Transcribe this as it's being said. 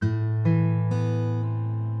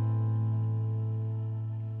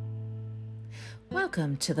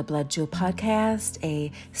Welcome to the Blood Jewel Podcast,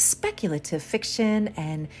 a speculative fiction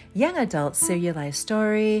and young adult serialized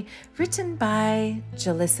story written by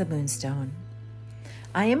Jalissa Moonstone.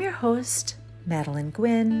 I am your host, Madeline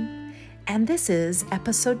Gwynn, and this is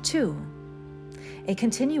Episode 2, a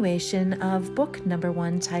continuation of book number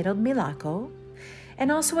 1 titled MEELAHKO,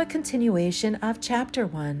 and also a continuation of Chapter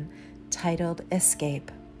 1 titled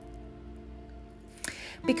Escape.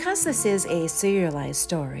 Because this is a serialized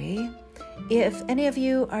story, if any of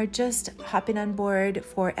you are just hopping on board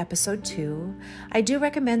for episode 2, I do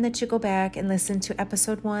recommend that you go back and listen to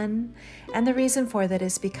episode 1. And the reason for that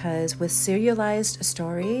is because with serialized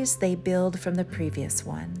stories, they build from the previous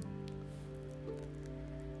one.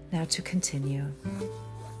 Now to continue.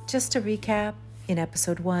 Just to recap, in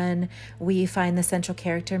episode 1, we find the central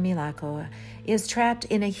character, MEELAHKO, is trapped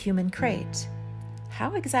in a human crate.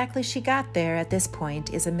 How exactly she got there at this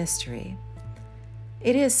point is a mystery.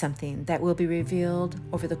 It is something that will be revealed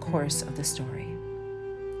over the course of the story.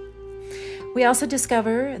 We also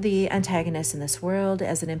discover the antagonist in this world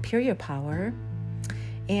as an inferior power,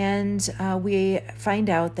 and we find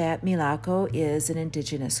out that MEELAHKO is an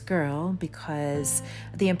indigenous girl because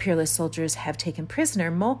the imperialist soldiers have taken prisoner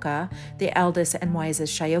Mocha, the eldest and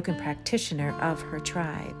wisest Shyokan practitioner of her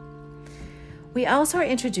tribe. We also are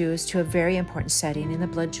introduced to a very important setting in the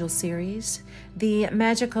Blood Jewel series, the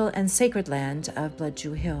magical and sacred land of Blood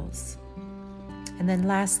Jewel Hills. And then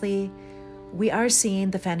lastly, we are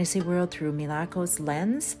seeing the fantasy world through MEELAHKO's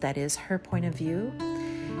lens, that is her point of view.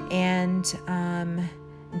 And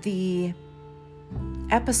the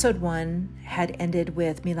episode 1 had ended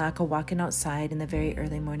with MEELAHKO walking outside in the very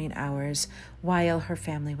early morning hours while her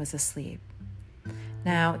family was asleep.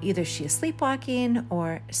 Now, either she is sleepwalking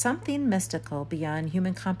or something mystical beyond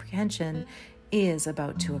human comprehension is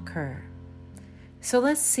about to occur. So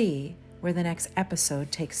let's see where the next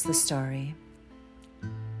episode takes the story.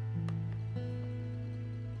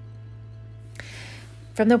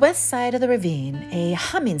 From the west side of the ravine, a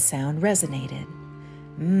humming sound resonated.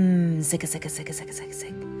 Zigga zigga zigga zigga zigga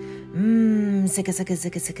zig. Zigga zigga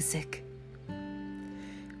zigga zigga zig.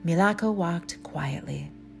 MEELAHKO walked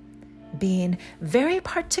quietly, being very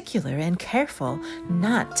particular and careful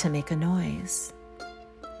not to make a noise.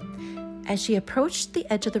 As she approached the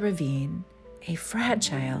edge of the ravine, a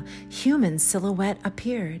fragile human silhouette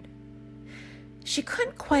appeared. She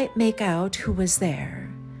couldn't quite make out who was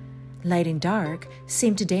there. Light and dark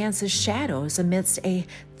seemed to dance as shadows amidst a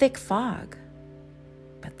thick fog.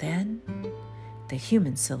 But then, the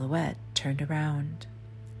human silhouette turned around.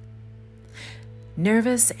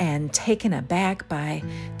 Nervous and taken aback by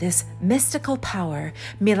this mystical power,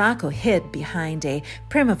 MEELAHKO hid behind a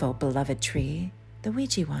primeval beloved tree, the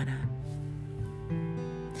Wijiwana.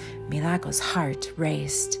 MEELAHKO's heart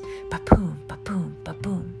raced, ba-boom, ba-boom,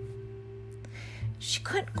 ba-boom. She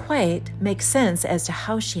couldn't quite make sense as to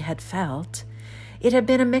how she had felt. It had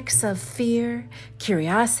been a mix of fear,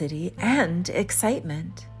 curiosity, and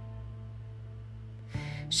excitement.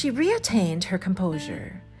 She reattained her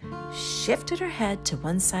composure, shifted her head to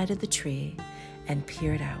one side of the tree, and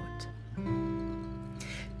peered out.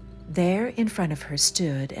 There in front of her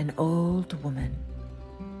stood an old woman.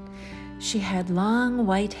 She had long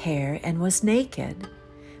white hair and was naked.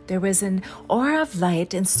 There was an aura of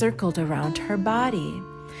light encircled around her body.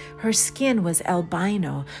 Her skin was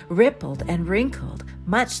albino, rippled and wrinkled,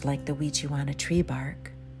 much like the Wijiwana tree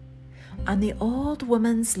bark. On the old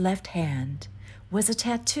woman's left hand was a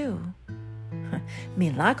tattoo.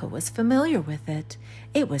 MEELAHKO was familiar with it.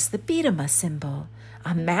 It was the Bidama symbol,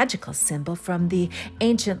 a magical symbol from the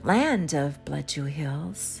ancient land of Blood Jewel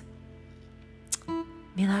Hills.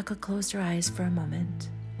 MEELAHKO closed her eyes for a moment.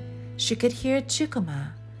 She could hear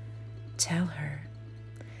Chukuma tell her,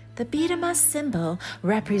 the Bidama symbol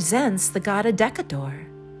represents the god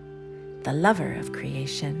Adekador, the lover of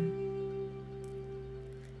creation.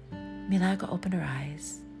 MEELAHKO opened her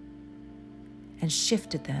eyes and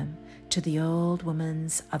shifted them to the old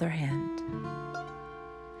woman's other hand.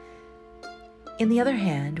 In the other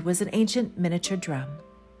hand was an ancient miniature drum.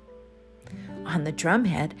 On the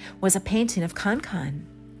drumhead was a painting of Kankan.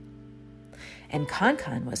 And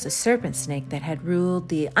Kankan was the serpent snake that had ruled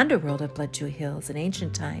the underworld of Blood Jewel Hills in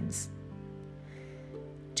ancient times.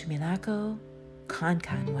 To MEELAHKO,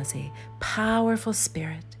 Kankan was a powerful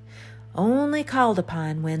spirit, only called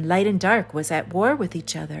upon when light and dark was at war with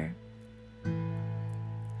each other.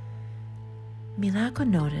 MEELAHKO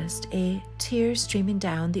noticed a tear streaming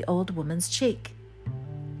down the old woman's cheek.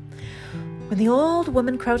 When the old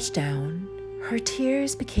woman crouched down, her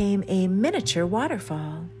tears became a miniature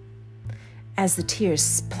waterfall. As the tears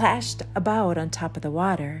splashed about on top of the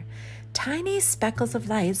water, tiny speckles of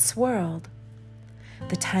light swirled.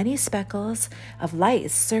 The tiny speckles of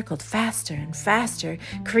light circled faster and faster,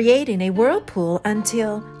 creating a whirlpool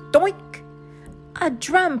until, doink! A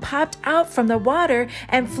drum popped out from the water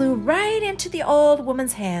and flew right into the old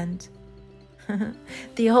woman's hand.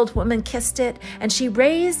 The old woman kissed it, and she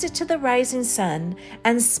raised it to the rising sun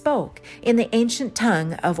and spoke in the ancient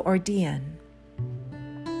tongue of Ordean.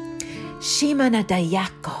 "Shimana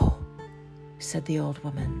dayako," said the old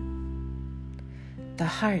woman. "The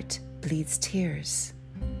heart bleeds tears."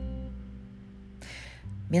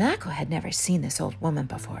 MEELAHKO had never seen this old woman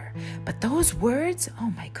before, but those words,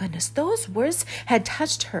 oh my goodness, those words had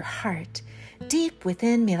touched her heart. Deep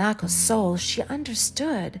within MEELAHKO's soul, she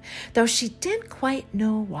understood, though she didn't quite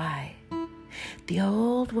know why. The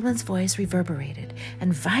old woman's voice reverberated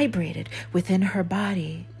and vibrated within her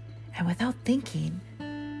body, and without thinking,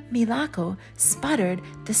 MEELAHKO sputtered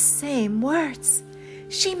the same words.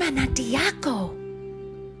 "Shimanatiako!"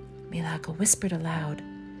 MEELAHKO whispered aloud,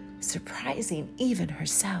 surprising even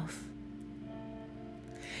herself.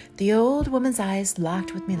 The old woman's eyes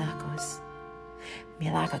locked with MEELAHKO's.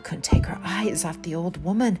 MEELAHKO couldn't take her eyes off the old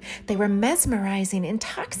woman. They were mesmerizing,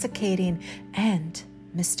 intoxicating, and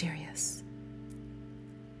mysterious.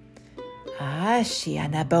 "Ah,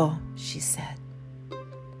 Shianabo," she said.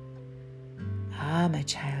 "Ah, my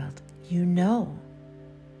child, you know."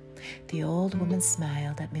 The old woman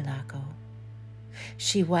smiled at MEELAHKO.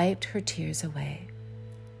 She wiped her tears away.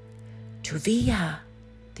 "Tuvia,"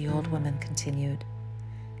 the old woman continued.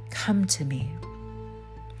 "Come to me."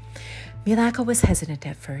 MEELAHKO was hesitant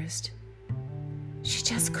at first. She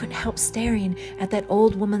just couldn't help staring at that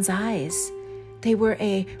old woman's eyes. They were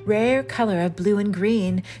a rare color of blue and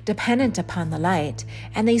green, dependent upon the light,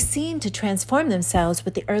 and they seemed to transform themselves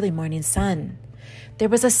with the early morning sun. There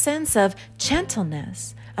was a sense of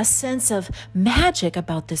gentleness, a sense of magic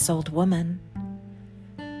about this old woman.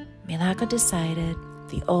 MEELAHKO decided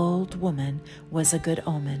the old woman was a good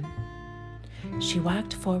omen. She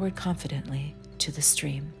walked forward confidently to the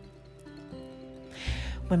stream.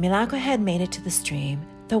 When MEELAHKO had made it to the stream,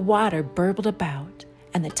 the water burbled about,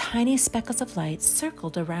 and the tiny speckles of light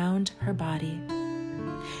circled around her body.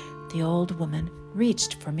 The old woman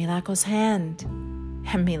reached for MEELAHKO's hand,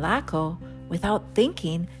 and MEELAHKO, without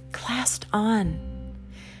thinking, clasped on.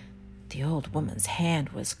 The old woman's hand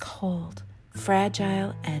was cold,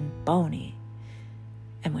 fragile, and bony,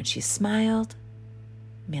 and when she smiled,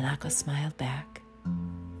 MEELAHKO smiled back.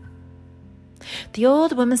 The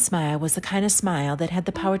old woman's smile was the kind of smile that had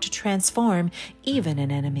the power to transform even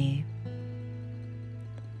an enemy.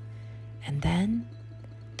 And then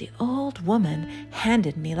the old woman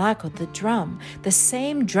handed MEELAHKO the drum, the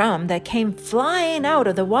same drum that came flying out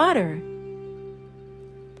of the water.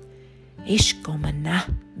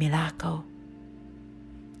 "Ishkomana, MEELAHKO,"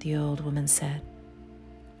 the old woman said.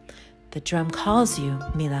 "The drum calls you,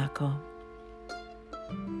 MEELAHKO."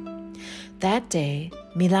 That day,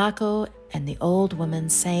 MEELAHKO and the old woman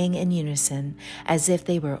sang in unison as if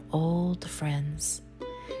they were old friends.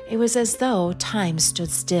 It was as though time stood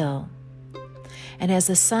still. And as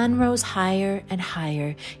the sun rose higher and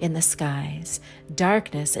higher in the skies,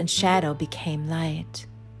 darkness and shadow became light.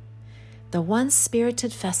 The once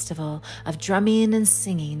spirited festival of drumming and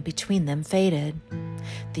singing between them faded.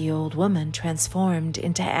 The old woman transformed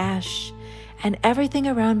into ash, and everything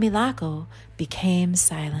around MEELAHKO became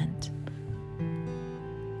silent.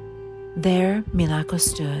 There MEELAHKO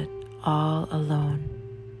stood, all alone.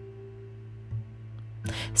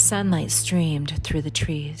 Sunlight streamed through the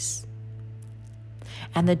trees,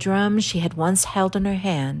 and the drum she had once held in her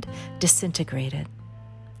hand disintegrated.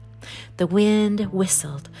 The wind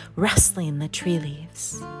whistled, rustling the tree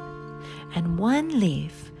leaves, and one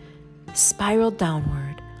leaf spiraled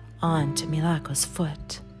downward onto MEELAHKO's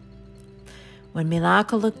foot. When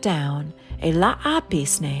MEELAHKO looked down, a la'api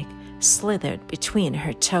snake slithered between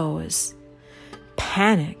her toes.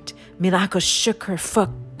 Panicked, MEELAHKO shook her foot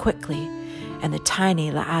quickly, and the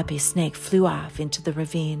tiny la'api snake flew off into the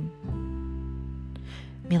ravine.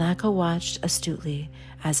 MEELAHKO watched astutely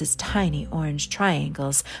as its tiny orange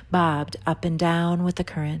triangles bobbed up and down with the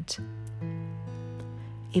current.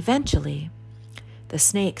 Eventually, the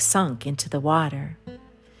snake sunk into the water,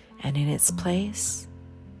 and in its place,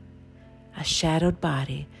 a shadowed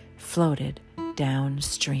body floated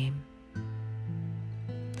downstream.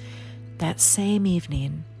 That same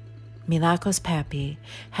evening, MEELAHKO's pappy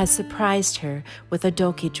had surprised her with a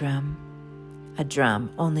doki drum, a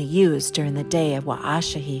drum only used during the day of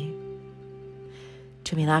Wa'ashahi.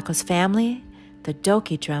 To MEELAHKO's family, the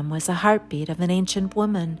doki drum was the heartbeat of an ancient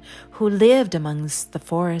woman who lived amongst the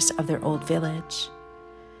forests of their old village,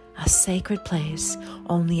 a sacred place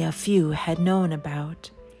only a few had known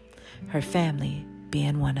about. Her family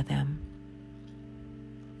being one of them.